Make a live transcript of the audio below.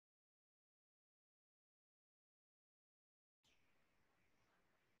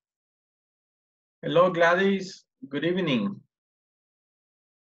Hello, Gladys. Good evening.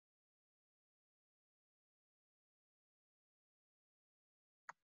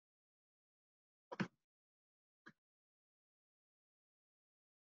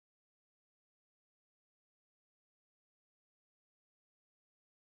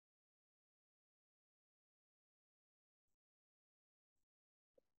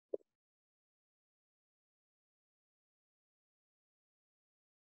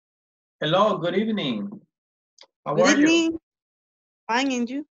 Hello, good evening. How Good are you? evening. Fine, and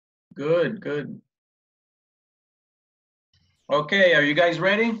you? Good, good. Okay, are you guys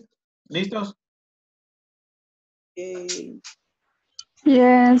ready? ¿Listos?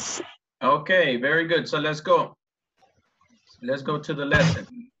 Yes. Okay, very good. So let's go. Let's go to the lesson.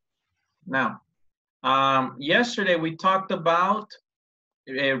 Now, yesterday we talked about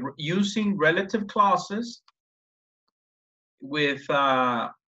using relative clauses with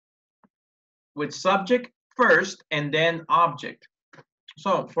subject first and then object.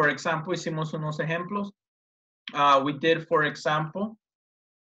 So, for example, hicimos unos ejemplos. We did, for example,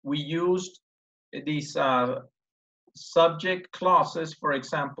 we used these subject clauses. For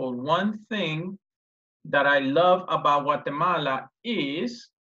example, one thing that I love about Guatemala is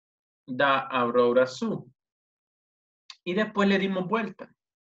the aurora zoo. Y después le dimos vuelta.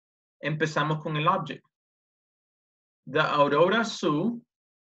 Empezamos con el object. The aurora zoo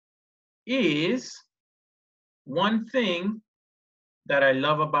is one thing that I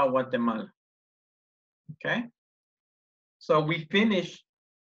love about Guatemala. Okay? So we finish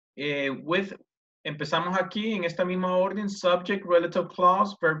with, empezamos aquí en esta misma orden, subject, relative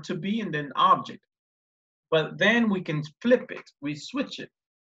clause, verb to be, and then object. But then we can flip it, we switch it.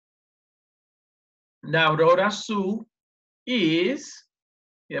 La aurora zoo is,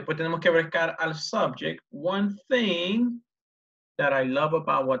 y después tenemos que agregar al subject, one thing that I love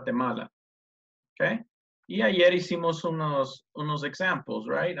about Guatemala. Okay? Y ayer hicimos unos examples,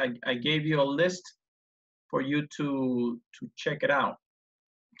 right? I gave you a list for you to check it out.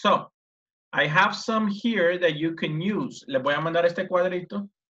 So, I have some here that you can use. Le voy a mandar este cuadrito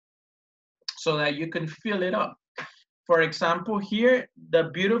so that you can fill it up. For example, here,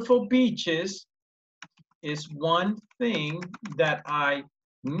 the beautiful beaches is one thing that I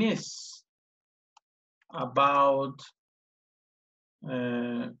miss about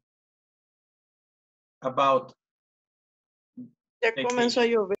Ya vacation. comenzó a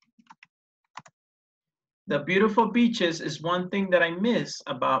llover. The beautiful beaches is one thing that I miss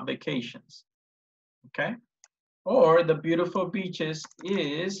about vacations. Okay? Or the beautiful beaches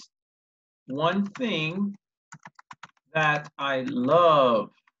is one thing that I love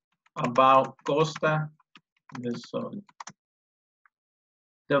about Costa del Sol.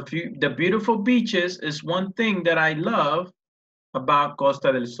 The beautiful beaches is one thing that I love about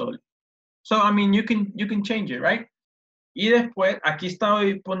Costa del Sol. So, I mean, you can change it, right? Y después, aquí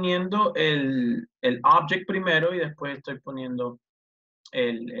estoy poniendo el object primero y después estoy poniendo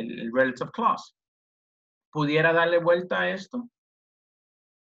el relative clause. ¿Pudiera darle vuelta a esto?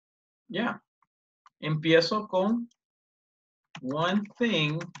 Ya. Empiezo con one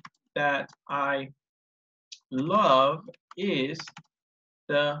thing that I love is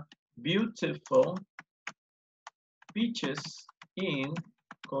the beautiful beaches in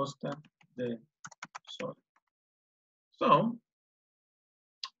Costa del Sol. So,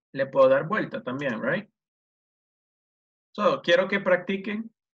 le puedo dar vuelta también, right? So, quiero que practiquen,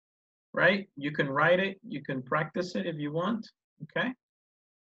 right? You can write it, you can practice it if you want, okay?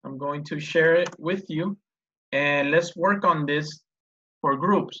 I'm going to share it with you, and let's work on this for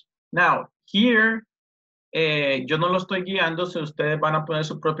groups. Now, here, yo no lo estoy guiando, so ustedes van a poner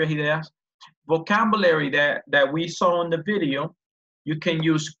sus propias ideas. Vocabulary that we saw in the video, you can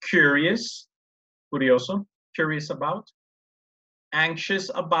use curious, curioso, curious about,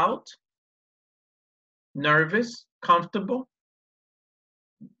 anxious about, nervous, comfortable,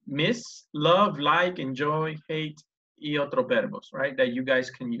 miss, love, like, enjoy, hate, y otros verbos, right, that you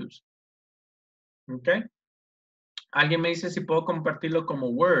guys can use. Okay? Alguien me dice si puedo compartirlo como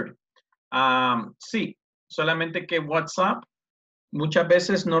Word. Sí, solamente que WhatsApp muchas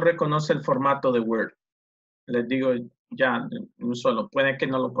veces no reconoce el formato de Word. Les digo ya, un solo, puede que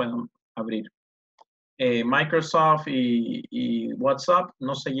no lo puedan abrir. Microsoft y WhatsApp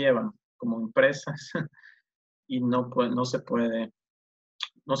no se llevan como empresas y no se pueden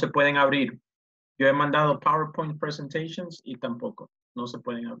abrir. Yo he mandado PowerPoint presentations y tampoco, no se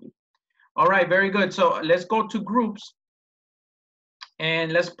pueden abrir. All right, very good. So let's go to groups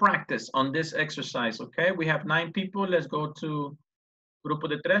and let's practice on this exercise, okay? We have 9 people. Let's go to grupo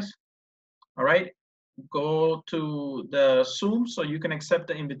de 3. All right, go to the Zoom so you can accept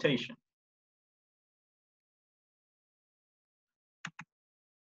the invitation.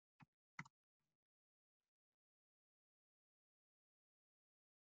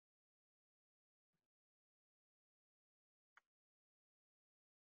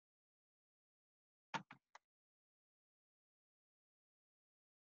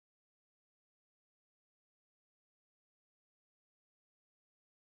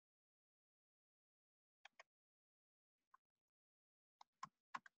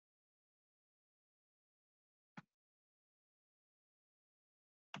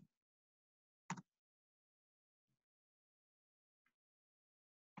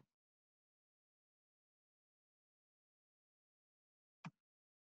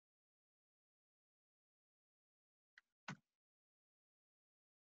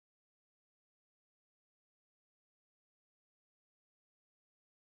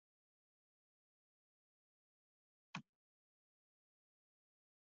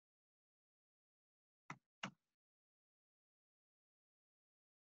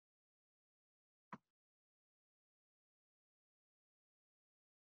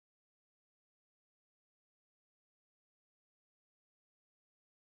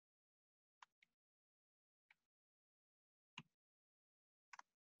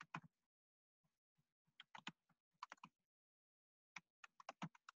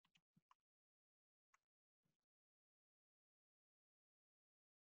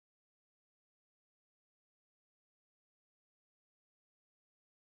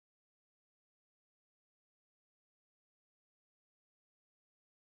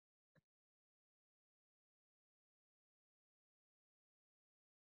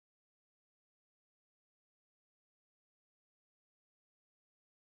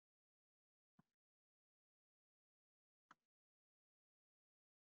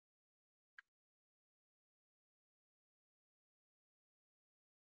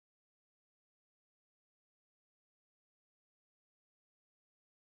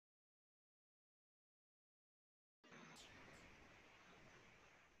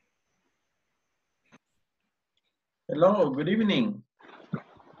 Hello, good evening.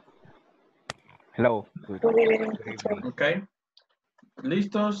 Hello. Good evening. Okay.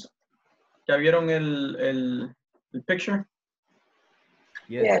 ¿Listos? ¿Ya vieron el picture?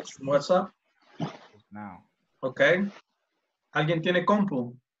 Yes. What's up? Now. Okay. ¿Alguien tiene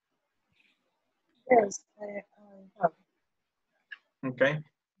compu? Yes, I have. Okay.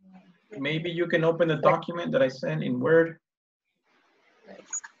 Maybe you can open the document that I sent in Word.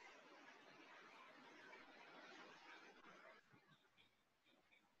 Yes.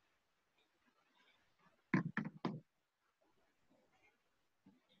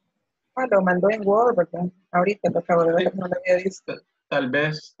 Ah, lo mandó en Word, ¿verdad? Ahorita lo acabo de ver, Sí. no lo había visto. Tal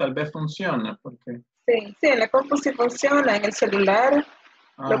vez funciona, porque... Sí, en la compu sí funciona, en el celular.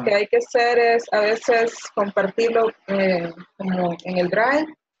 Lo que hay que hacer es a veces compartirlo como en el Drive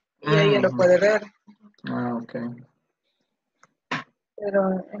y ella lo puede ver. Ah, ok.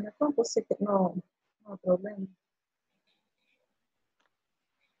 Pero en la compu sí que no hay problema.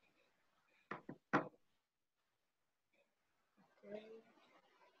 Okay.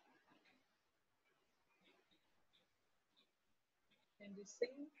 Can you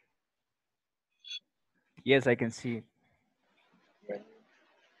see? Yes, I can see it. Okay.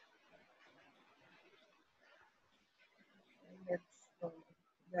 Let's go.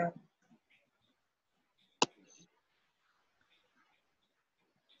 Yeah.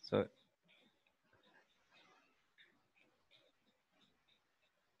 So,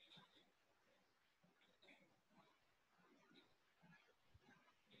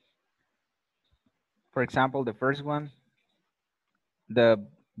 for example, the first one, the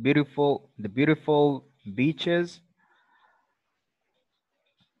beautiful beaches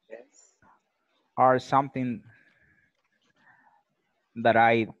Yes. are something that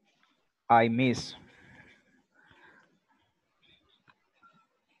I miss.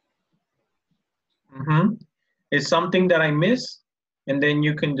 It's something that I miss, and then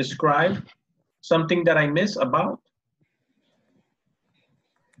you can describe something that I miss about.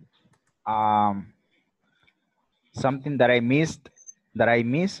 Something that I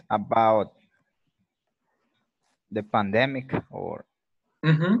miss about the pandemic or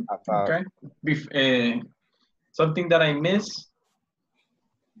about Okay. Something that I miss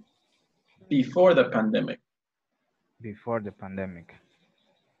before the pandemic. before the pandemic.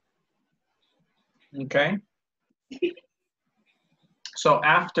 Okay. So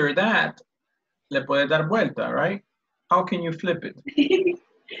after that, le puedes dar vuelta, right? How can you flip it?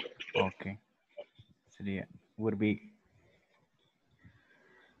 Okay. So yeah, would be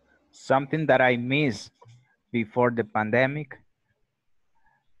something that I miss before the pandemic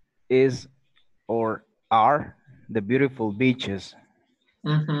is or are the beautiful beaches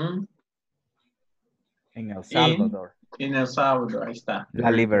Mm-hmm. in El Salvador. In El Salvador, ahí está.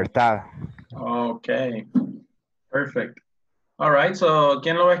 La Libertad. Okay, perfect. All right, so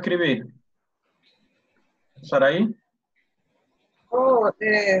 ¿quién lo va a escribir? ¿Saraí? Oh,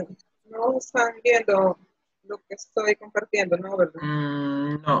 no están viendo lo que estoy compartiendo, ¿no? ¿Verdad?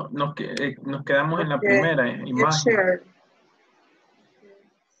 No, nos quedamos en la primera imagen. Share.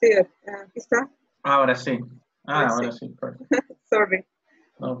 Sí, aquí está. Ahora sí. Ahora sí, perfect. Sorry.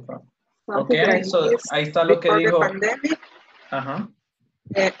 No problem. Something Okay, that I so missed ahí está lo que before the dijo. pandemic Ajá.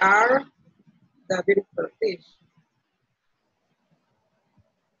 are the beautiful fish.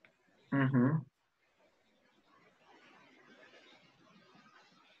 Ujú.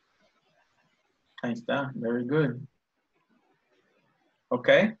 Ahí está, very good.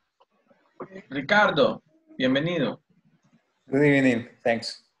 Okay. Ricardo, bienvenido. Good evening,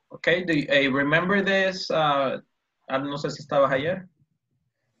 thanks. Okay, do you remember this? No sé si estabas ayer.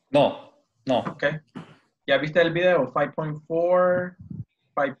 No. Okay. ¿Ya viste el video? 5.4,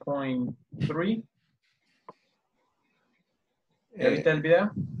 5.3. ¿Ya viste el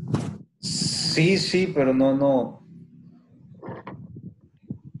video? Sí, pero no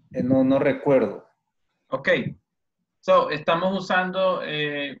recuerdo. Okay. So, estamos usando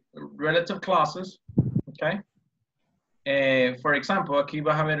relative clauses. Okay. For example, aquí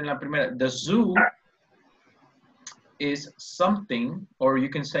vas a ver en la primera, the zoo is something, or you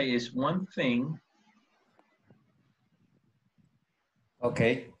can say is one thing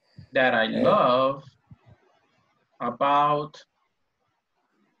Okay. that I love about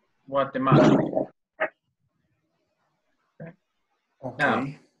Guatemala. Okay. Now,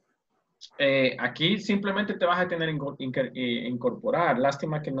 aquí simplemente te vas a tener que incorporar.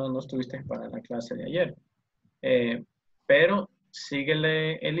 Lástima que no estuviste para la clase de ayer. Pero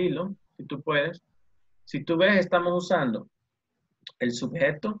síguele el hilo, si tú puedes. Si tú ves, estamos usando el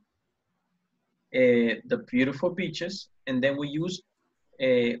sujeto, the beautiful beaches, and then we use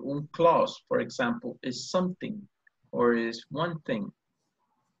un clause, for example, is something. or is one thing?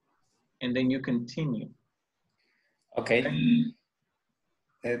 And then you continue. Okay.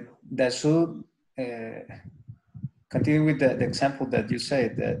 The zoo, continue with the example that you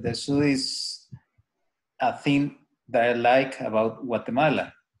said. The zoo is a thing that I like about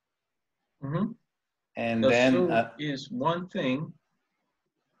Guatemala. Mm-hmm. And The then zoo is one thing.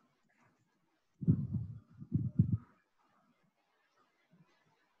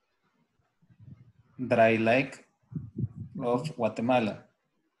 that I like of Mm-hmm. Guatemala.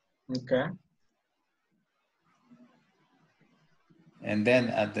 Okay. And then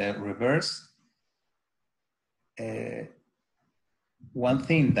at the reverse, one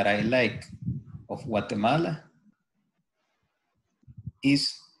thing that I like of Guatemala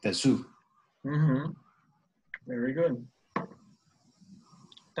is the zoo. Mm-hmm. Very good.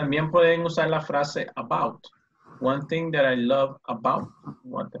 También pueden usar la frase about. One thing that I love about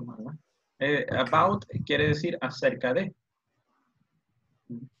Guatemala. Okay. About quiere decir acerca de.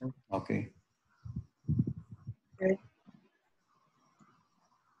 Okay. Okay.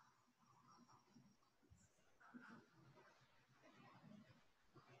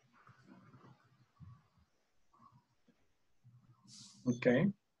 Okay,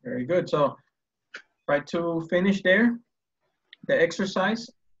 very good. So try to finish there the exercise.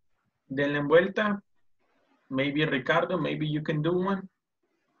 Denle vuelta. Maybe Ricardo, maybe you can do one.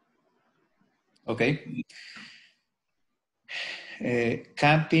 Okay.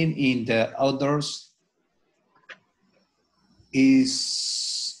 Camping in the outdoors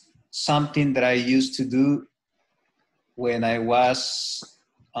is something that I used to do when I was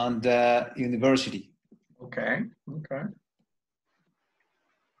on the university. Okay, okay.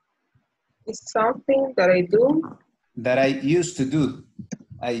 It's something that I do. That I used to do.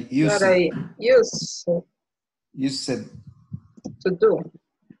 I used That I used to do.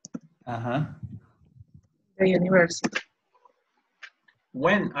 Uh-huh. The university.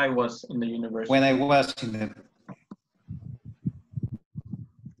 When I was in the university. When I was in the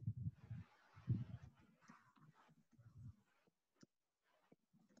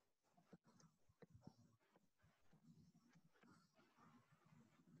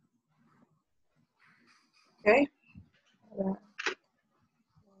Okay.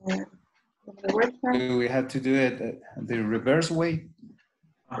 Do we have to do it the reverse way?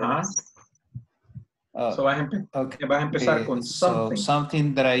 Ajá. So vas a empezar con something. So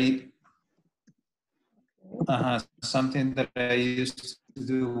something that something that I used to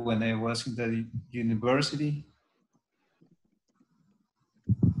do when I was in the university.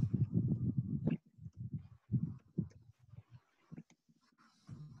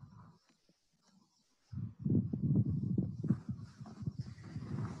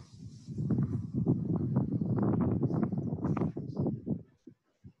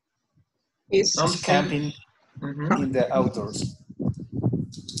 Is Camping in the outdoors.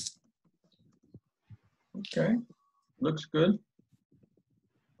 Okay, looks good.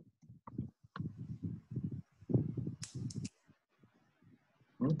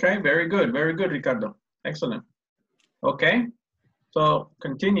 Okay, very good, Ricardo. Excellent. Okay, so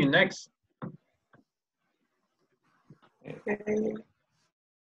continue next. okay.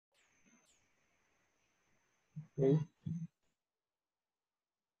 Okay.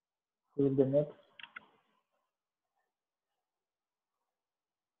 Here's the next.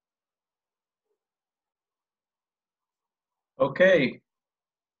 Okay.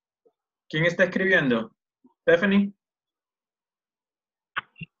 ¿Quién está escribiendo? Stephanie.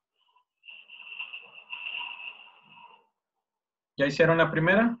 ¿Ya hicieron la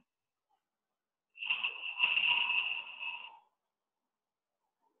primera?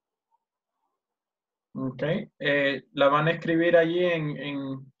 Ok. ¿La van a escribir allí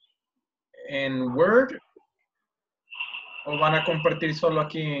en Word? ¿O van a compartir solo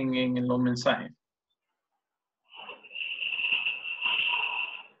aquí en los mensajes?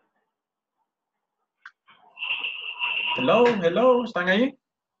 Hello, ¿están ahí?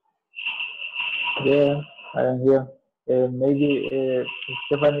 Yeah, I am here. Maybe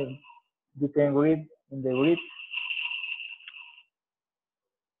Stephanie, you can read in the grid.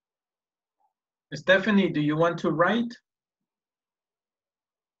 Stephanie, do you want to write?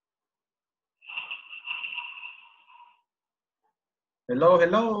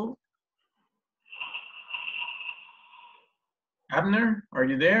 Hello. Abner, are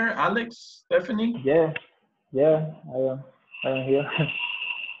you there? Alex, Stephanie? Yeah, I am here.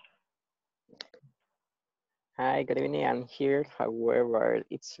 Hi, good evening. I'm here. However,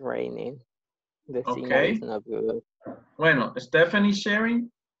 it's raining. The signal Okay. is not good. Bueno, Stephanie's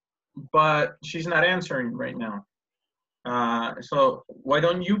sharing, but she's not answering right now. So why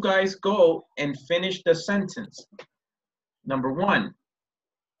don't you guys go and finish the sentence? Number 1,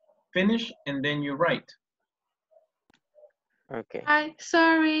 finish and then you write. Okay. Hi,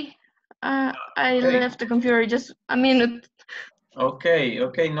 sorry. I Okay. left the computer just a minute. Okay,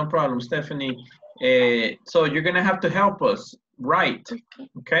 no problem, Stephanie. So you're gonna have to help us write,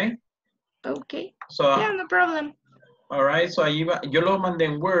 okay? Okay. So, Yeah, no problem. all right, so ahí va. Yo lo mandé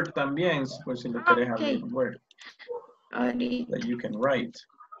en Word también, por si lo quieres abrir Okay. en Word, Alright. that you can write.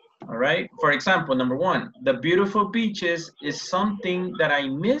 All right, for example, number 1, the beautiful beaches is something that I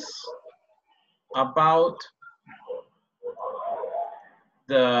miss about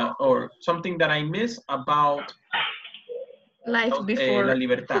something that I miss about Life La before.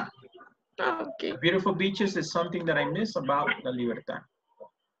 Libertad. Okay. Beautiful beaches is something that I miss about La Libertad.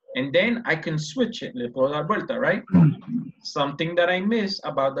 And then I can switch it. Le puedo dar vuelta, right? Something that I miss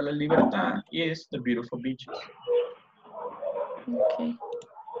about La Libertad is the beautiful beaches. Okay.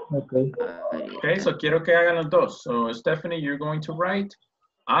 Okay. Okay, so quiero que hagan los dos. So Stephanie, you're going to write.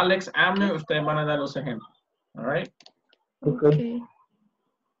 Alex, Amner, ustedes van a dar los ejemplos. All right? Okay.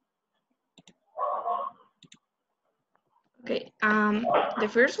 Okay. The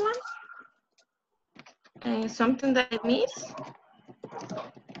first one. Something that I miss.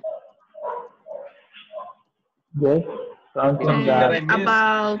 Yes. Something that I that, miss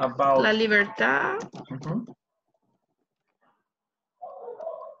about La Libertad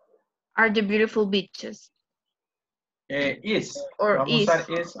are the beautiful beaches. Is. Or Vamos is. a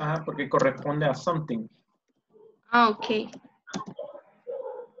usar is, porque corresponde a something. Okay.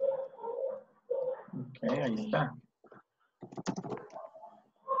 Okay, ahí está.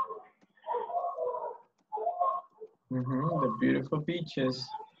 The beautiful beaches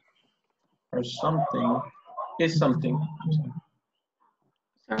are something. Is something.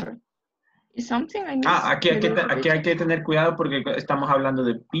 Sorry. Is something I miss? Aquí hay que tener cuidado porque estamos hablando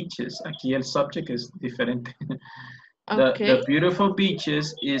de beaches. Aquí el subject es diferente. Okay. The beautiful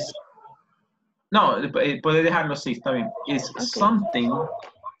beaches is... No, puede dejarlo así, está bien. Is something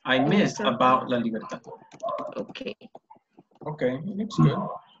I miss about La Libertad. Okay. Okay, looks good.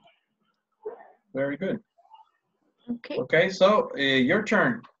 Very good. Okay. Okay, so your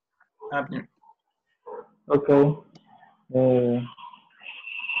turn, Abner. okay.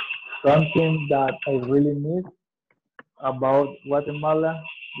 Something that I really miss about Guatemala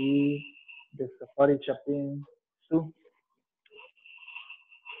is the safari shopping zoo.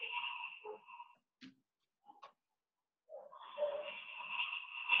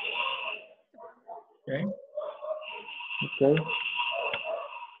 Okay. Okay.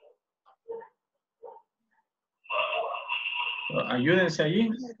 So, ayúdense allí.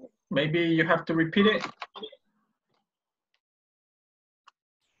 Maybe you have to repeat it.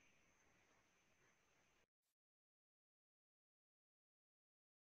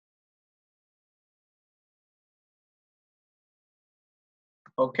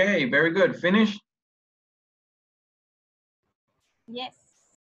 Okay, very good. Finish. Yes.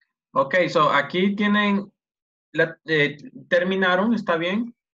 Okay, so aquí tienen, terminaron, está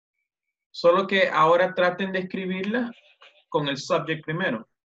bien. Solo que ahora traten de escribirla con el subject primero.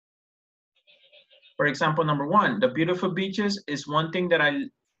 For example, number 1, the beautiful beaches is one thing that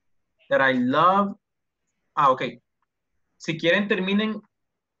I love. Okay. Si quieren, terminen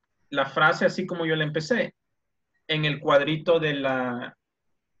la frase así como yo la empecé, en el cuadrito de la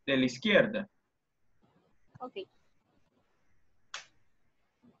izquierda. Okay.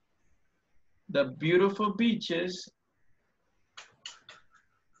 The beautiful beaches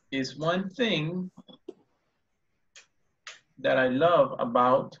is one thing that I love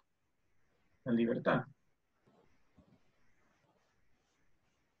about La Libertad.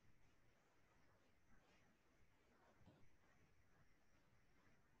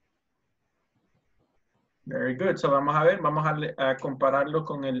 Very good. So vamos a ver, vamos a compararlo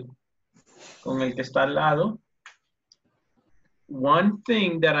con el que está al lado. One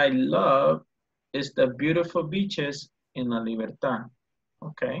thing that I love is the beautiful beaches in La Libertad.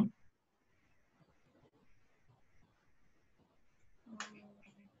 Okay.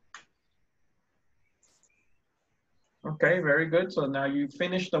 Okay, very good. So now you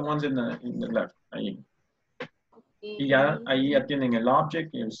finish the ones in the left. Ahí. Y ya, ahí ya tienen el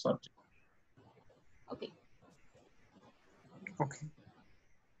object y el subject. Okay. Okay.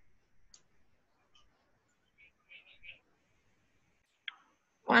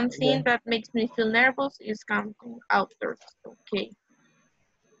 One thing that makes me feel nervous is camping outdoors. Okay.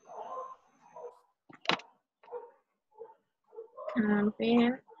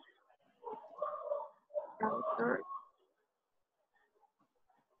 Camping outdoors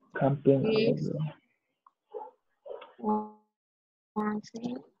Camping. is one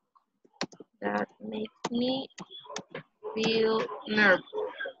thing that makes me feel nervous.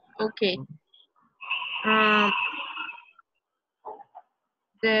 Okay.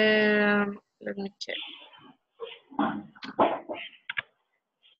 Let me check.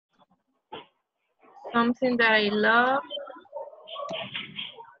 Something that I love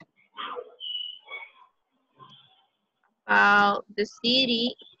about the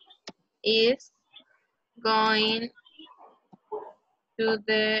city is going to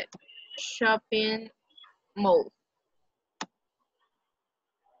the shopping mall.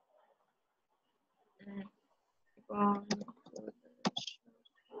 Going to the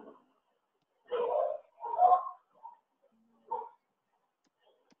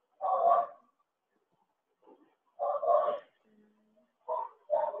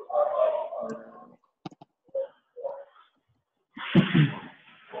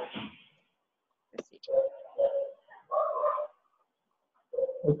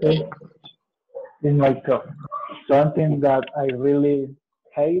Okay. In my top, something that I really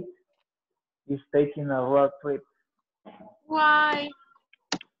hate is taking a road trip Why?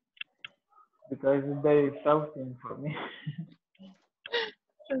 because it's very exhausting for me.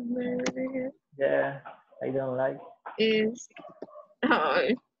 Yeah, I don't like. Is oh,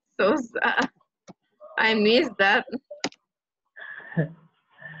 it's so sad. I miss that.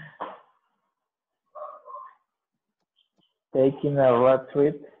 Taking a road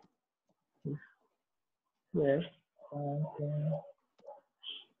trip. Yes. Okay.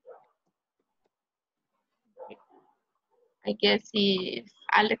 I guess it's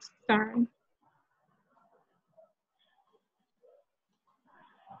Alex's turn.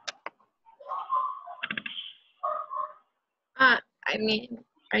 I mean,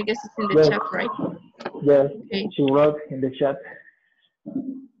 I guess it's in the Yes. chat, right? Yes. Okay, She wrote in the chat.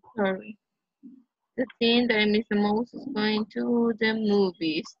 sorry. The thing that I miss the most is going to the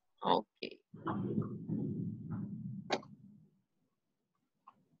movies. Okay.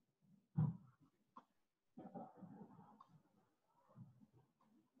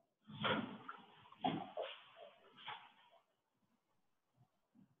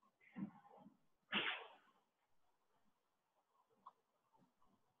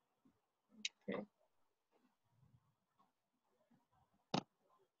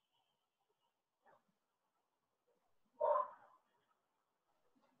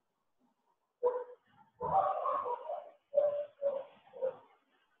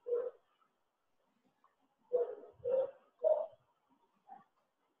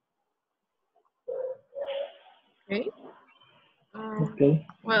 Okay. Okay. Okay.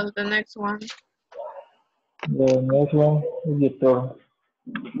 Well, the next one. The next one is your turn.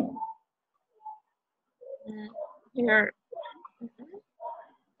 Here.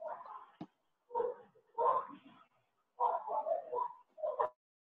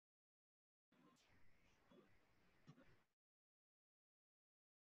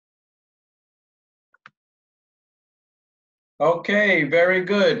 Okay, very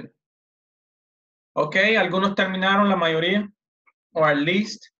good. Okay, algunos terminaron, la mayoría, or at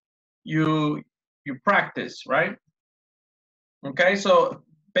least you practice, right? Okay, so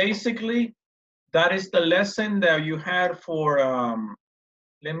basically that is the lesson that you had for,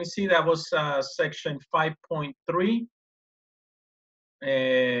 let me see, that was section 5.3.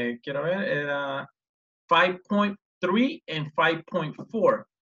 Quiero ver, era 5.3 and 5.4.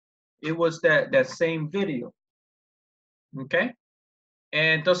 It was that same video. Okay.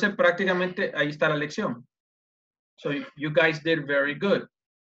 Entonces prácticamente ahí está la lección. So you guys did very good.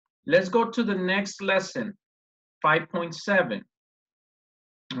 Let's go to the next lesson, 5.7.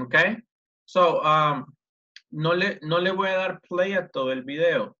 Okay. So no le voy a dar play a todo el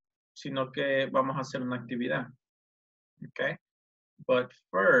video, sino que vamos a hacer una actividad. Okay. But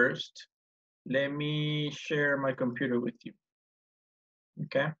first, let me share my computer with you.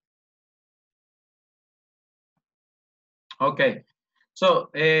 Okay. Okay. So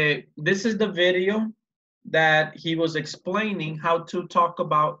this is the video that he was explaining how to talk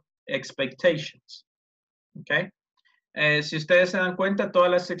about expectations. Okay. Si ustedes se dan cuenta, toda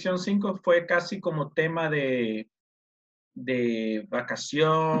la sección 5 fue casi como tema de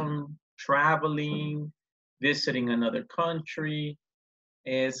vacación, traveling, visiting another country,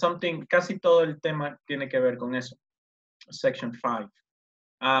 something, casi todo el tema tiene que ver con eso. Section 5.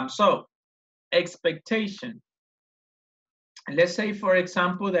 So, expectation. Let's say, for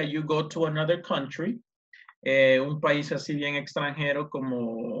example, that you go to another country, un país así bien extranjero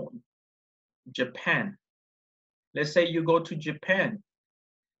como Japan. Let's say you go to Japan,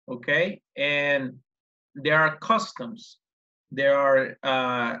 okay? And there are customs, there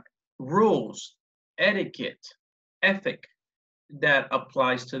are rules, etiquette, ethic that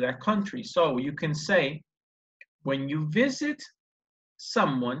applies to that country. So you can say, When you visit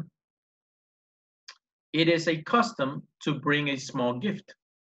someone, it is a custom to bring a small gift.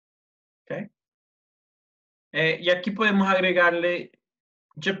 Okay. Y aquí podemos agregarle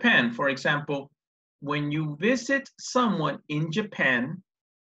Japan, for example. When you visit someone in Japan,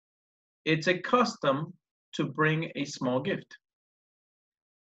 it's a custom to bring a small gift.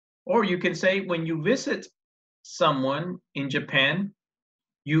 Or you can say, when you visit someone in Japan,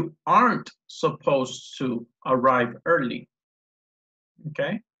 you aren't supposed to arrive early.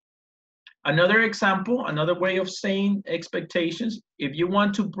 Okay. Another example, another way of saying expectations, if you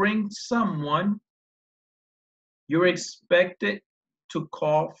want to bring someone, you're expected to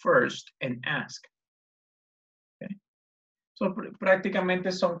call first and ask. Okay. So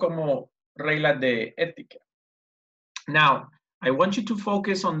prácticamente son como reglas de ética. Now, I want you to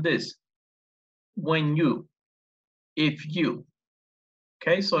focus on this. When you, if you.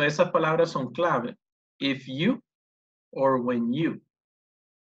 Okay, so esas palabras son clave. If you or when you.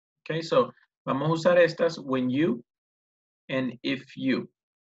 Okay, so vamos a usar estas when you and if you.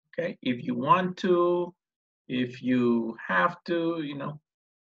 Okay, if you want to, if you have to, you know.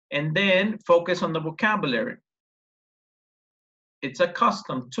 And then focus on the vocabulary. It's a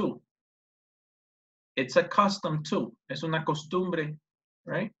custom to. It's a custom to. Es una costumbre,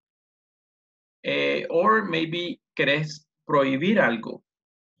 right? Or maybe querés prohibir algo.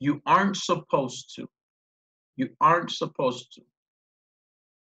 You aren't supposed to. You aren't supposed to.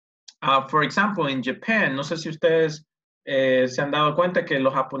 For example, in Japan, no sé si ustedes se han dado cuenta que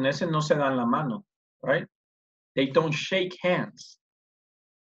los japoneses no se dan la mano, right? They don't shake hands.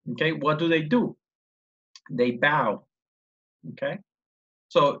 Okay, what do? They bow. Okay,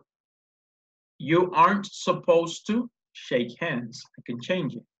 so you aren't supposed to shake hands. I can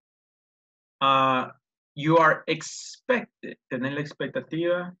change it. You are expected, tener la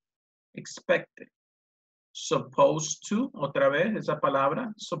expectativa, expected. Supposed to, otra vez esa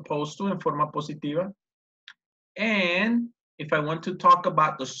palabra, supposed to en forma positiva. And if I want to talk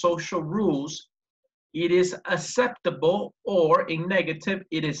about the social rules, it is acceptable, or in negative,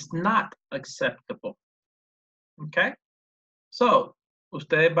 it is not acceptable. Okay? So,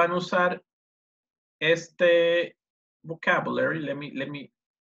 ustedes van a usar este vocabulary. Let me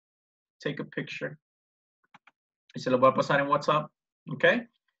take a picture. Y se lo voy a pasar en WhatsApp. Okay?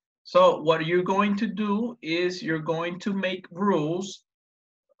 So what you're going to do is you're going to make rules,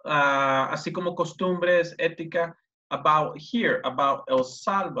 así como costumbres, ética, about here, about El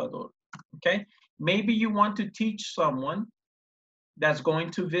Salvador. Okay? Maybe you want to teach someone that's going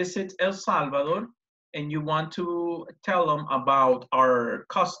to visit El Salvador, and you want to tell them about our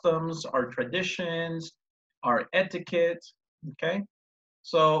customs, our traditions, our etiquette. Okay?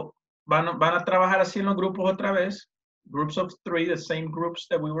 So van a trabajar así en los grupos otra vez. Groups of 3, the same groups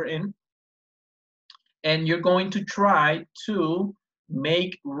that we were in. And you're going to try to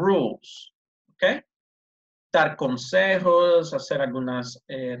make rules, okay? Dar consejos, hacer algunas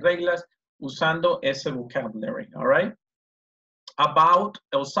reglas usando ese vocabulary, all right? About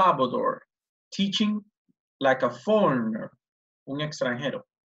El Salvador, teaching like a foreigner, un extranjero,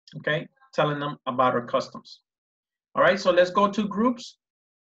 okay? Telling them about our customs. All right, so let's go to groups.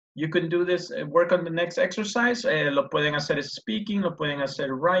 You can do this, work on the next exercise. Lo pueden hacer speaking, lo pueden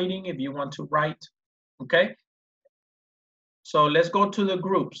hacer writing if you want to write, okay? So let's go to the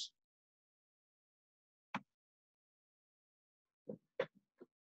groups.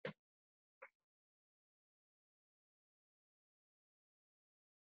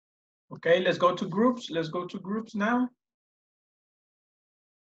 Okay, let's go to groups. Let's go to groups now.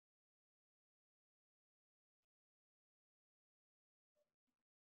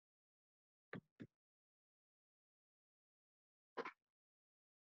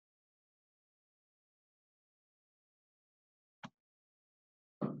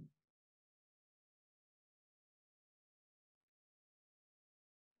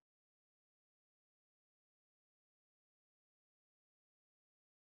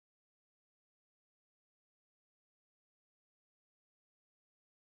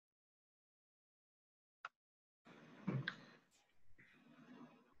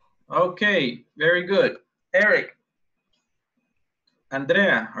 Okay, very good. Eric,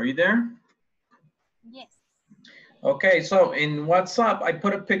 Andrea, are you there? Yes. Okay, so in WhatsApp, I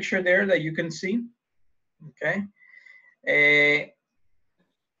put a picture there that you can see. Okay.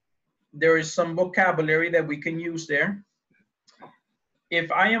 There is some vocabulary that we can use there. If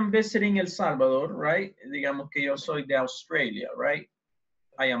I am visiting El Salvador, right? Digamos que yo soy de Australia, right?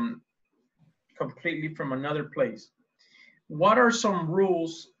 I am completely from another place. What are some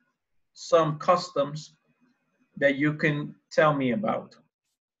rules, some customs that you can tell me about?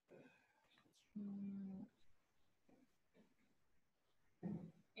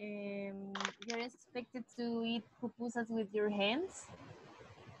 You're expected to eat pupusas with your hands.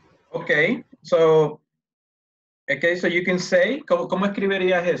 Okay, so you can say, ¿cómo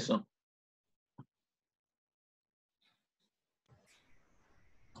escribirías eso?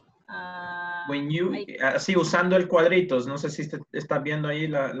 When you, así usando el cuadritos, no sé si estás viendo ahí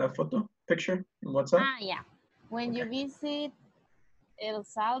la foto, picture, in WhatsApp. Yeah. When you visit El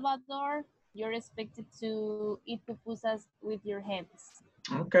Salvador, you're expected to eat pupusas with your hands.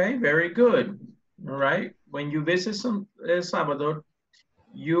 Okay, very good. All right. When you visit El Salvador,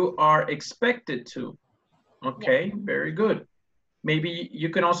 you are expected to. Okay, yeah. Very good. Maybe you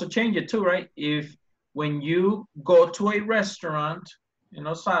can also change it too, right? If when you go to a restaurant in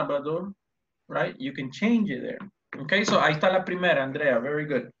El Salvador, right, you can change it there. Okay, so ahí está la primera, Andrea. Very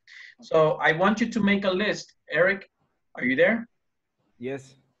good. So I want you to make a list. Eric, are you there?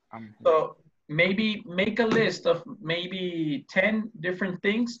 Yes. So maybe make a list of maybe 10 different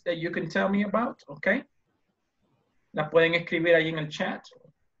things that you can tell me about, okay? La pueden escribir ahí en el chat,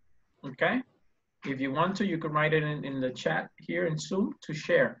 okay? If you want to, you can write it in the chat here in Zoom to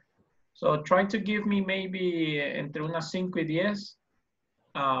share. So try to give me maybe entre unas 5 y 10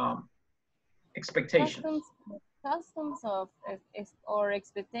 expectations. Customs of or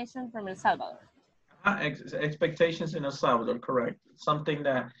expectation from El Salvador. Expectations in El Salvador, correct. Something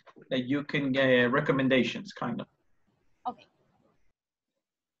that you can get recommendations, kind of. Okay.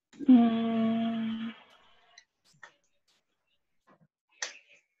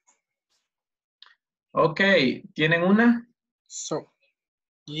 Okay, ¿tienen una? So,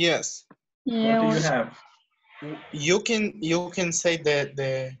 yes. What do you have? You can say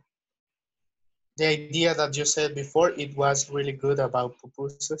the idea that you said before. It was really good about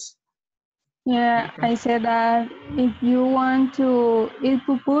pupusas. Yeah, I said that if you want to eat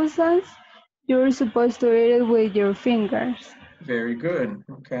pupusas, you're supposed to eat it with your fingers. Very good.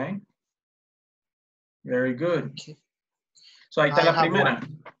 Okay. Very good. Okay. So ahí está la primera.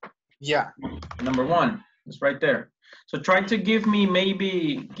 One. Yeah. Number 1. It's right there. So try to give me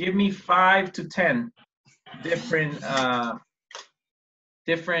 5 to 10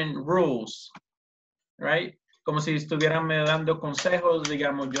 different rules, right? Como si estuvieran me dando consejos,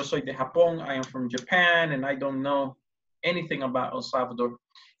 digamos, yo soy de Japón, I am from Japan, and I don't know anything about El Salvador.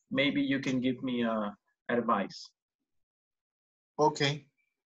 Maybe you can give me advice. Okay.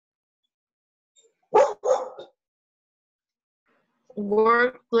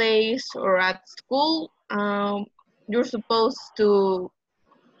 Workplace or at school, you're supposed to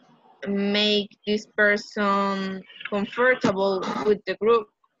make this person comfortable with the group.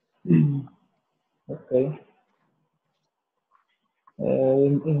 Okay.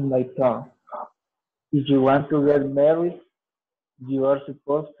 In like, if you want to get married, you are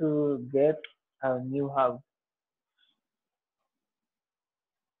supposed to get a new house.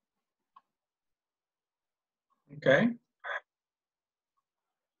 Okay.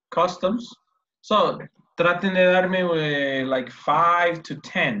 Customs. So, traten de darme like 5 to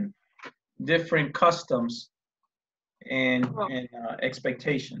 10 different customs and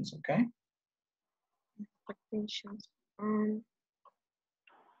expectations, okay? Expectations.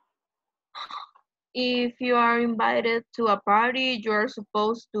 If you are invited to a party, you are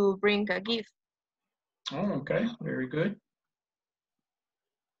supposed to bring a gift. Oh, okay, very good.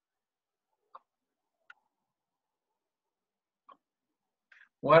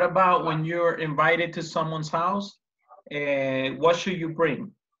 What about when you're invited to someone's house? What should you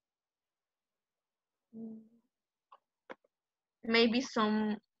bring? Maybe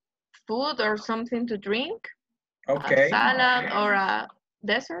some food or something to drink. Okay. A salad or a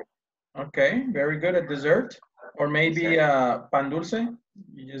dessert. Okay, very good. A dessert, or maybe pan dulce.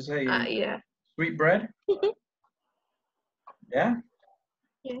 You just say yeah. Sweet bread. Yeah.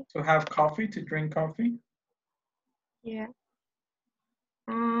 Yeah. To have coffee, to drink coffee. Yeah.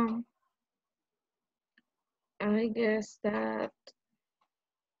 I guess that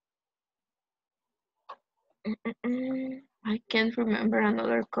I can't remember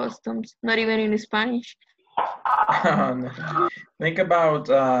another customs, not even in Spanish. Think about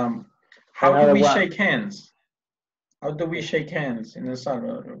how do we shake hands? How do we shake hands in El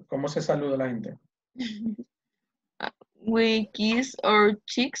Salvador? ¿Cómo se saluda la gente? We kiss our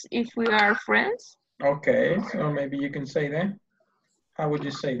cheeks if we are friends. Okay, so maybe you can say that. How would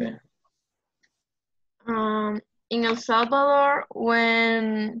you say that? In El Salvador,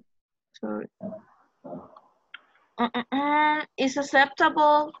 when it's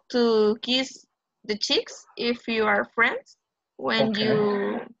acceptable to kiss the cheeks if you are friends. When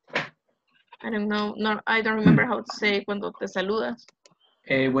you, I don't know, I don't remember how to say cuando te saludas.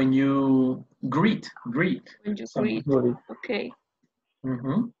 When you greet. When you greet, okay.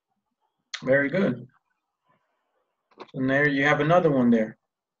 Mm-hmm. Very good. And there you have another one there.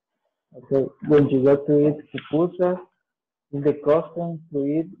 Okay, when you go to eat pupusas, is the custom to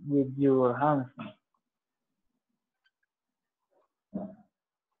eat with your hands.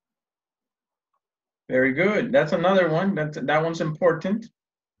 Very good. That's another one. That one's important.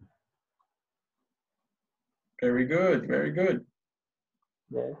 Very good. Very good.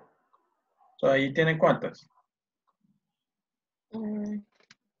 Yes. So ahí tienen cuántas.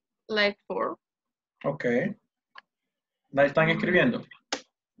 Like 4. Okay. ¿La están escribiendo?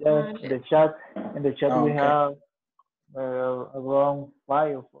 Yes, in the chat we Okay. have around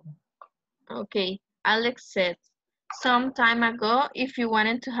 5 of them. Okay. Alex said, some time ago, if you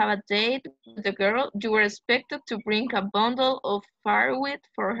wanted to have a date with a girl, you were expected to bring a bundle of firewood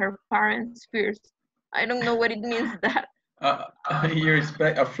for her parents first. I don't know what it means that. You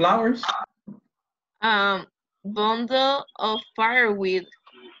expect flowers? Bundle of firewood.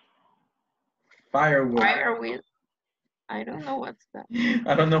 Firewood. Firewood. I don't know what's that.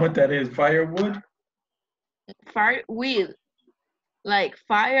 I don't know what that is. Firewood? Fireweed. Like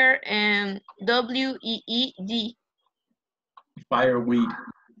fire and W-E-E-D. Fireweed.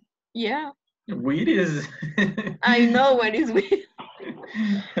 Yeah. Weed is... I know what is weed.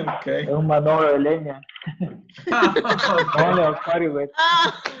 Es Okay. un manolo de leña. Okay. Only of firewood.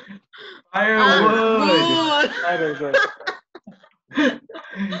 Firewood. Firewood.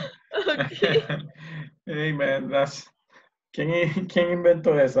 Okay. Hey man, that's... ¿Quién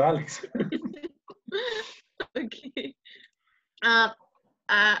inventó eso, Alex? Okay. I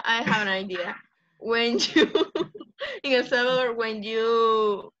have an idea. When you, in El Salvador, when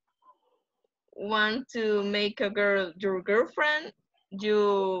you want to make a girl your girlfriend,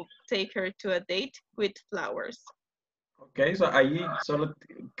 you take her to a date with flowers. Okay, so ahí solo...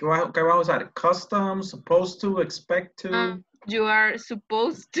 ¿Qué vamos a usar? Custom, supposed to, expect to? You are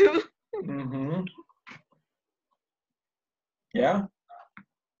supposed to. Mm-hmm. Yeah?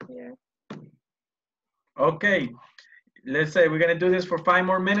 Yeah. Okay. Let's say we're gonna do this for 5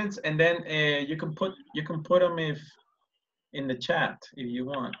 more minutes, and then you can put them in the chat if you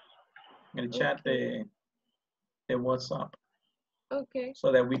want. I'm gonna chat the WhatsApp. Okay.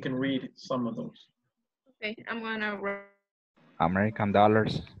 So that we can read some of those. Okay, I'm gonna write. American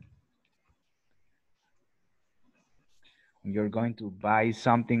dollars. You're going to buy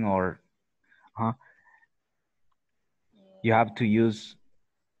something or you have to use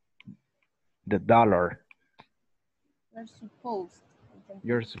the dollar.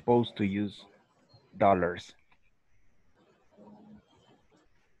 You're supposed to use dollars.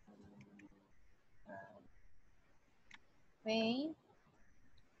 Pay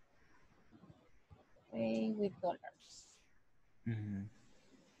with dollars. Mm-hmm.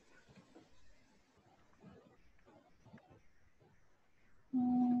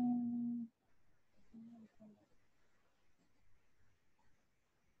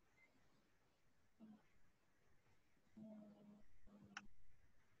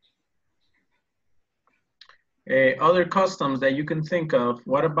 Other customs that you can think of.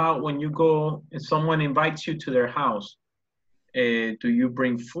 What about when you go and someone invites you to their house? Do you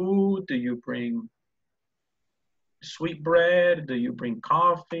bring food? Do you bring sweet bread? Do you bring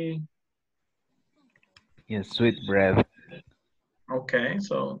coffee? Yes, sweet bread. Okay,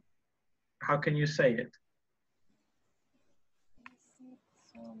 so how can you say it?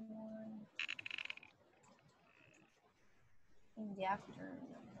 In the afternoon.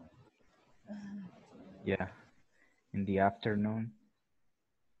 Yeah, in the afternoon.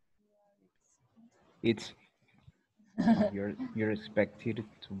 It's you're expected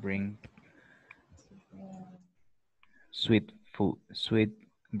to bring sweet food, sweet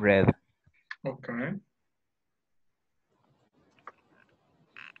bread. Okay.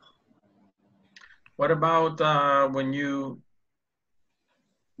 What about when you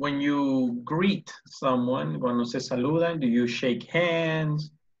greet someone? Cuando se saludan, do you shake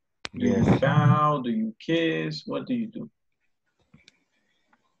hands? Do you bow? Do you kiss? What do you do?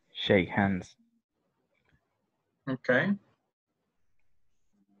 Shake hands. Okay.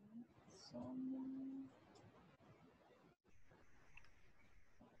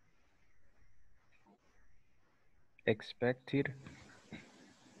 Expected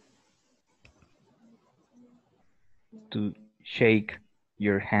to shake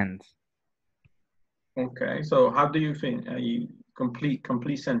your hands. Okay, so how do you think?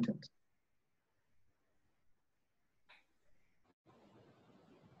 Complete sentence.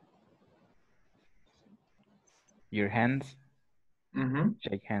 Your hands. Mm-hmm.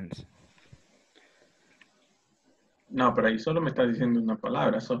 Shake hands. No, pero ahí solo me está diciendo una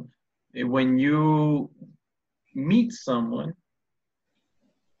palabra. So when you meet someone,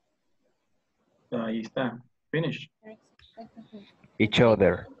 Ahí está. Finish. Each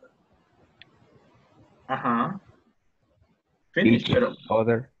other. Ajá. Finish, Each pero.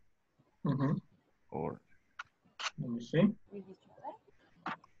 other. Ujú. Or Let me see.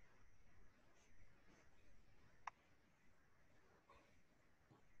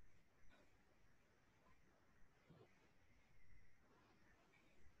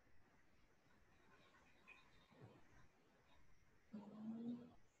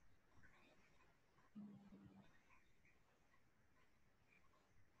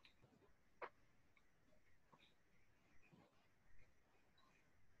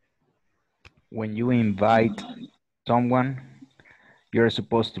 when you invite someone, you're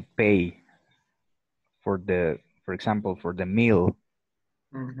supposed to pay for example, for the meal.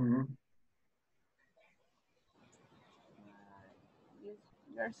 Ujú.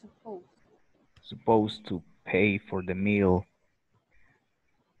 You're Supposed to pay for the meal.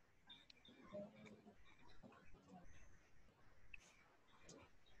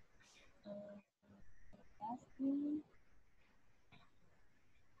 asking.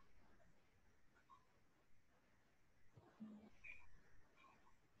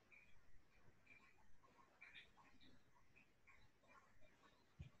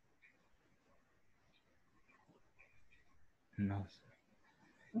 No sé.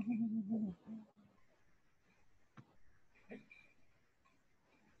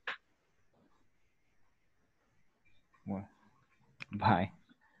 Well, bye.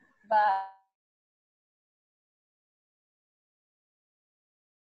 But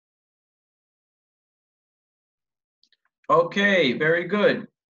Okay, very good.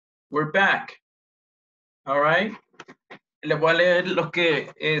 We're back. All right. Le voy a leer lo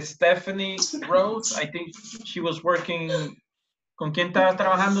que Stephanie wrote. I think she was working. ¿Con quién estaba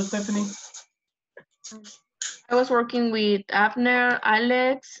trabajando, Stephanie? I was working with Abner,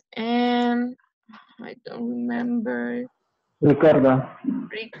 Alex, and I don't remember Ricardo.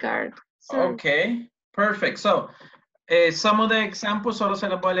 Ricard. So, Okay, perfect. So, some of the examples, solo se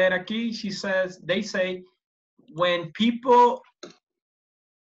las voy a leer aquí. She says, they say, when people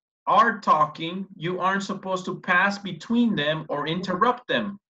are talking, you aren't supposed to pass between them or interrupt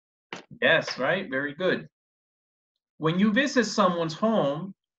them. Yes, right? Very good. When you visit someone's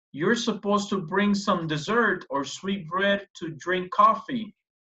home, you're supposed to bring some dessert or sweet bread to drink coffee.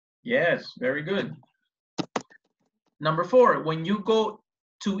 Yes, very good. Number 4, when you go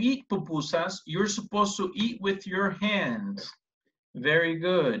to eat pupusas, you're supposed to eat with your hands. Very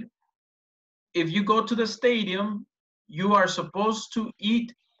good. If you go to the stadium, you are supposed to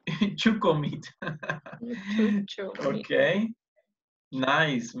eat chuco meat. chucho. Okay.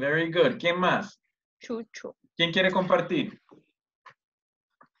 Nice, very good. ¿Quién más? Chucho. ¿Quién quiere compartir?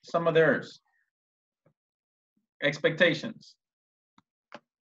 Some of theirs. Expectations.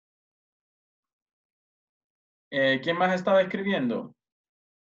 ¿Quién más estaba escribiendo?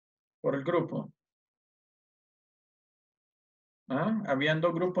 Por el grupo. ¿Ah? ¿Habían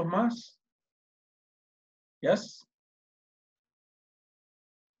 2 grupos más? Yes.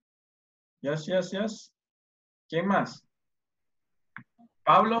 Yes, yes, yes. ¿Quién más?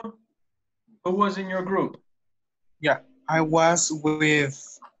 Pablo, who was in your group? Yeah, I was with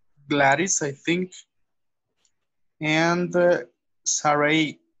Gladys, I think, and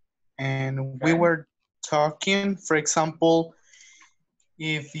Sarai, and we were talking. For example,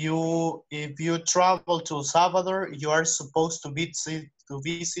 if you travel to Salvador, you are supposed to visit,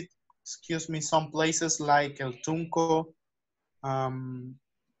 excuse me, some places like El Tunco,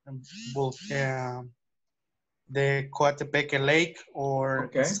 the Coatepeque Lake, or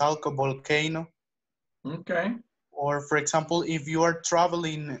Salco volcano. Okay. Or for example, if you are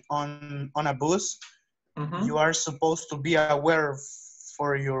traveling on a bus, you are supposed to be aware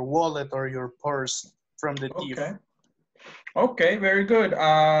for your wallet or your purse from the thief. Okay. Okay, very good.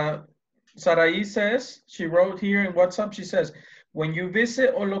 Sarai says, she wrote here in WhatsApp, she says, when you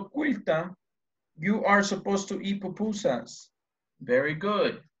visit Olocuilta, you are supposed to eat pupusas. Very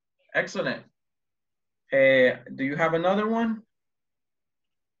good. Excellent. Do you have another one?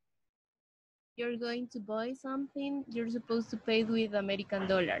 you're going to buy something, you're supposed to pay with American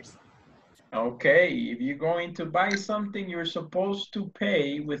dollars. Okay, if you're going to buy something, you're supposed to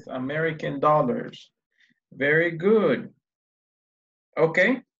pay with American dollars. Very good.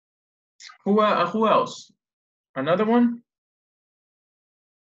 Okay. Who else? Another one?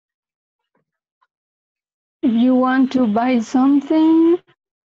 If you want to buy something,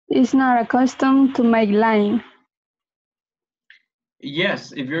 it's not accustomed to make line.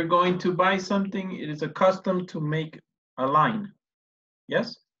 Yes, if you're going to buy something, it is accustomed to make a line.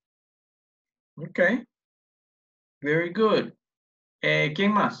 Yes? Okay. Very good.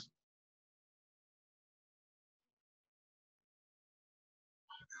 ¿Quién más?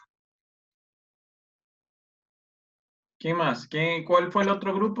 ¿Quién más? ¿Cuál fue el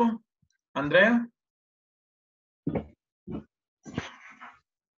otro grupo? ¿Andrea?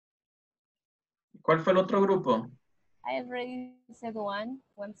 ¿Cuál fue el otro grupo? I already said one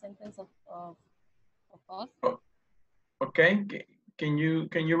sentence of us. Oh, okay, can you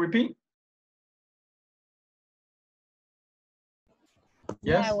repeat?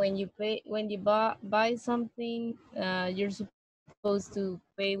 Yes? Yeah, when you buy something, you're supposed to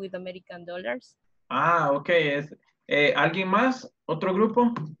pay with American dollars. Ah, ok. ¿Alguien más? ¿Otro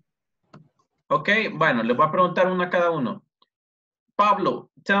grupo? Ok, bueno, les voy a preguntar una a cada uno. Pablo,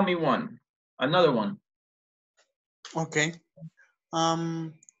 tell me one. Another one. Okay.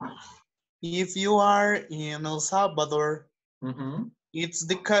 If you are in El Salvador, it's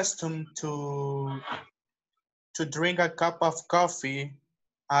the custom to drink a cup of coffee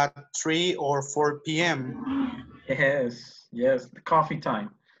at 3 or 4 p.m. Yes, the coffee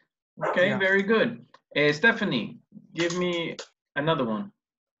time. Okay, Yeah. very good. Stephanie, give me another one.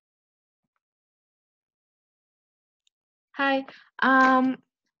 Hi. I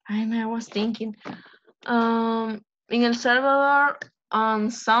was thinking. In El Salvador, on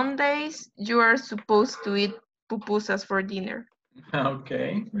Sundays, you are supposed to eat pupusas for dinner.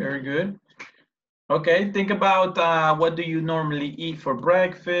 Okay, very good. Okay, think about what do you normally eat for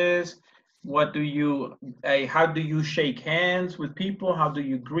breakfast? What do you, how do you shake hands with people? How do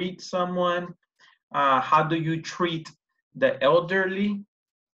you greet someone? How do you treat the elderly?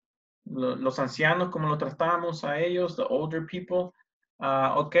 Los ancianos, ¿cómo lo tratamos a ellos? The older people.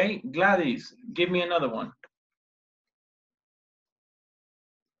 Okay, Gladys, give me another one.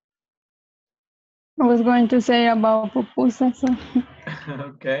 I was going to say about pupusas. So.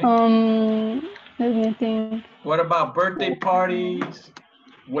 Okay. Let me think. What about birthday parties,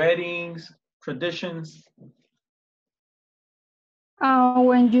 weddings, traditions?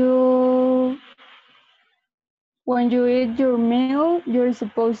 When you eat your meal, you're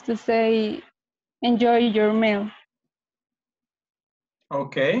supposed to say, enjoy your meal.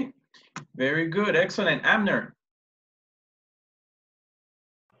 Okay, very good, excellent. Amner.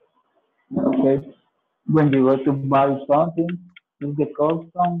 Okay. When you go to buy something, it's the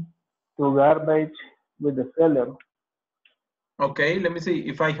custom to garbage with the seller. Okay, let me see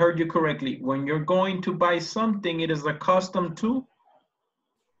if I heard you correctly. When you're going to buy something, it is a custom to?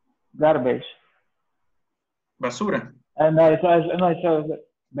 Garbage. Basura. No, it's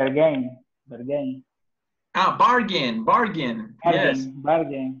bargain. Bargain. Ah, bargain. Yes.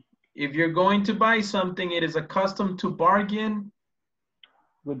 Bargain. If you're going to buy something, it is a custom to bargain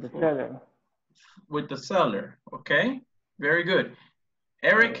with the seller. With the seller, okay? Very good.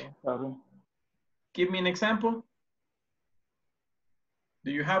 Eric, give me an example.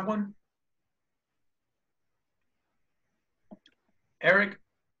 Do you have one? Eric,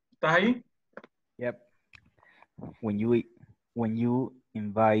 ¿estás ahí? Yep. When you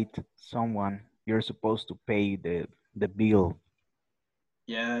invite someone, you're supposed to pay the bill.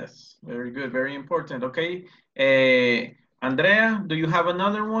 Yes, very good, very important. Okay. Andrea, do you have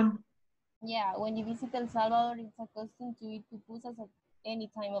another one? Yeah, when you visit El Salvador, it's a custom to eat pupusas at any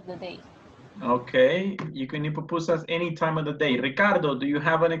time of the day. Okay, you can eat pupusas any time of the day. Ricardo, do you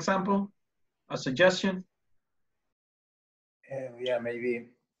have an example? A suggestion? Yeah, maybe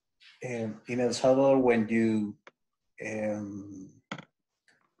in El Salvador, when you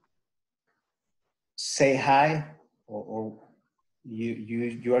say hi, or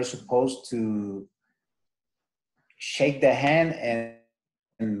you are supposed to shake the hand,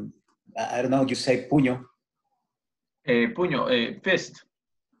 and I don't know, you say puño. Puño, fist.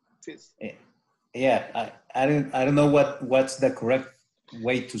 Fist. Yeah, I don't know what's the correct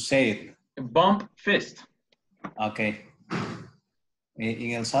way to say it. Bump fist. Okay.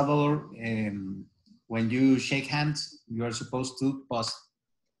 In El Salvador, when you shake hands, you are supposed to bust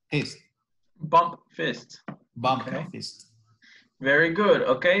fist. Bump fist. Bump okay. fist. Very good.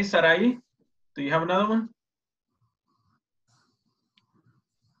 Okay, Sarai, do you have another one?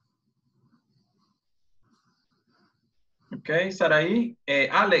 Okay, Sarai.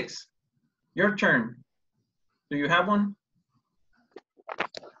 Alex, your turn. Do you have one?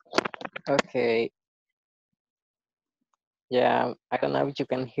 Okay. Yeah, I don't know if you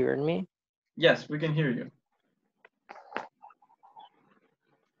can hear me. Yes, we can hear you.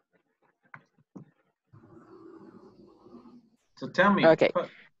 So tell me. Okay.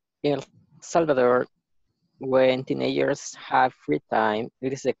 In El Salvador, when teenagers have free time,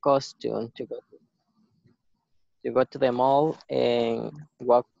 it is a custom to go to the mall and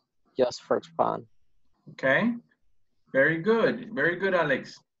walk just for fun. Okay. Very good. Very good,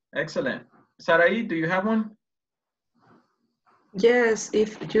 Alex. Excellent. Sarai, do you have one? Yes,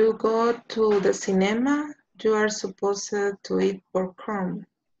 if you go to the cinema, You are supposed to eat popcorn.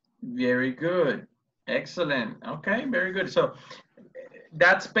 Very good. Excellent. Okay, very good. So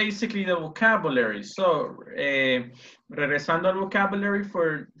that's basically the vocabulary. So regresando al vocabulary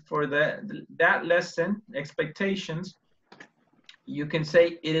for that lesson, expectations, you can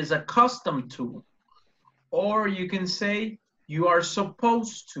say it is accustomed to, or you can say you are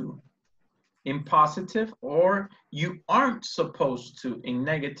supposed to in positive, or you aren't supposed to in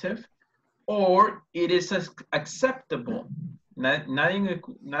negative, or it is acceptable.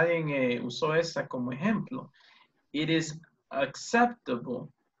 Nadie usó esa como ejemplo. It is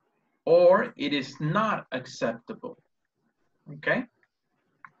acceptable, or it is not acceptable. Okay?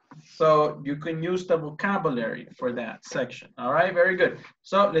 So you can use the vocabulary for that section. All right, very good.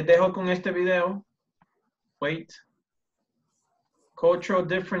 So les dejo con este video. Wait. Cultural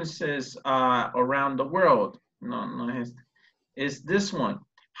differences around the world. No es este. Is this one.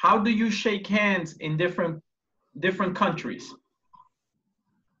 How do you shake hands in different countries?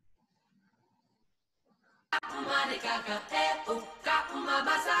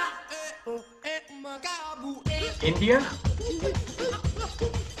 India?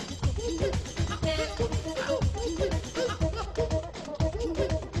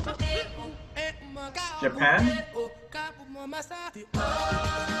 Japan?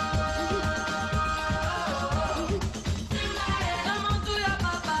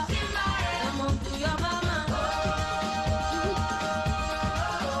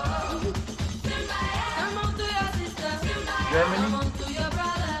 Germany?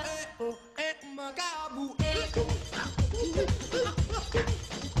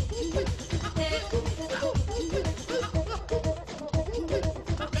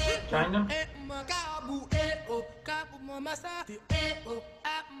 China?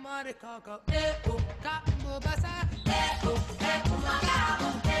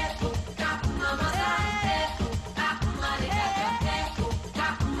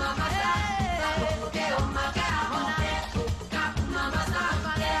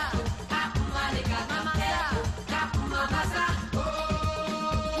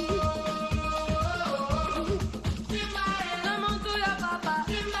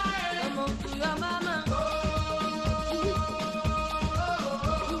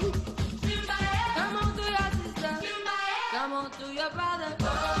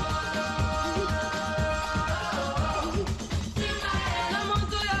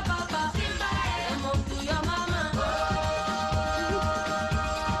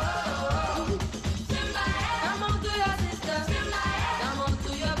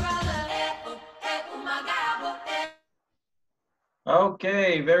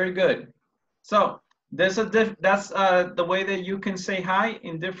 Okay, very good. So that's the way that you can say hi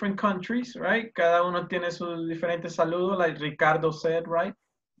in different countries, right? Cada uno tiene sus diferentes saludos, like Ricardo said, right?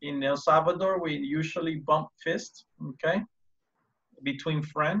 In El Salvador, we usually bump fists, okay? Between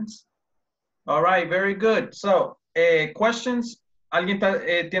friends. All right, very good. So, questions? ¿Alguien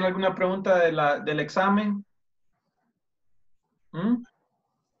tiene alguna pregunta del examen?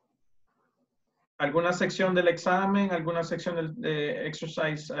 ¿Alguna sección del examen? ¿Alguna sección de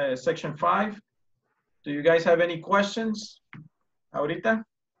exercise section 5? Do you guys have any questions? ¿Ahorita?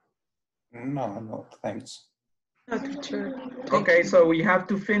 No, thanks. Okay, so we have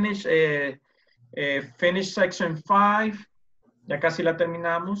to finish section 5. Ya casi la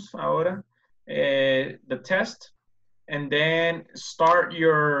terminamos ahora. The test, and then start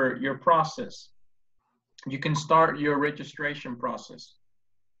your process. You can start your registration process.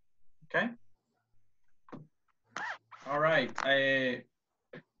 Okay? All right.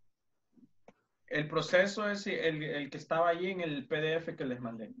 El proceso es el que estaba allí en el PDF que les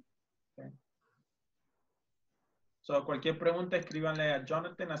mandé. Okay. So, cualquier pregunta, escríbanle a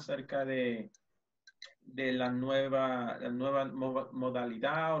Jonathan acerca de la nueva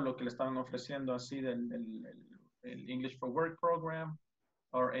modalidad o lo que le estaban ofreciendo así del English for Work program,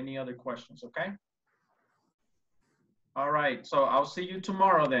 or any other questions, okay? All right, so I'll see you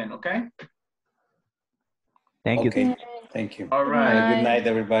tomorrow then, okay? Thank you. Okay, thank you. All right. Good night,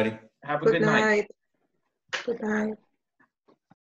 everybody. Have a good night. Good night.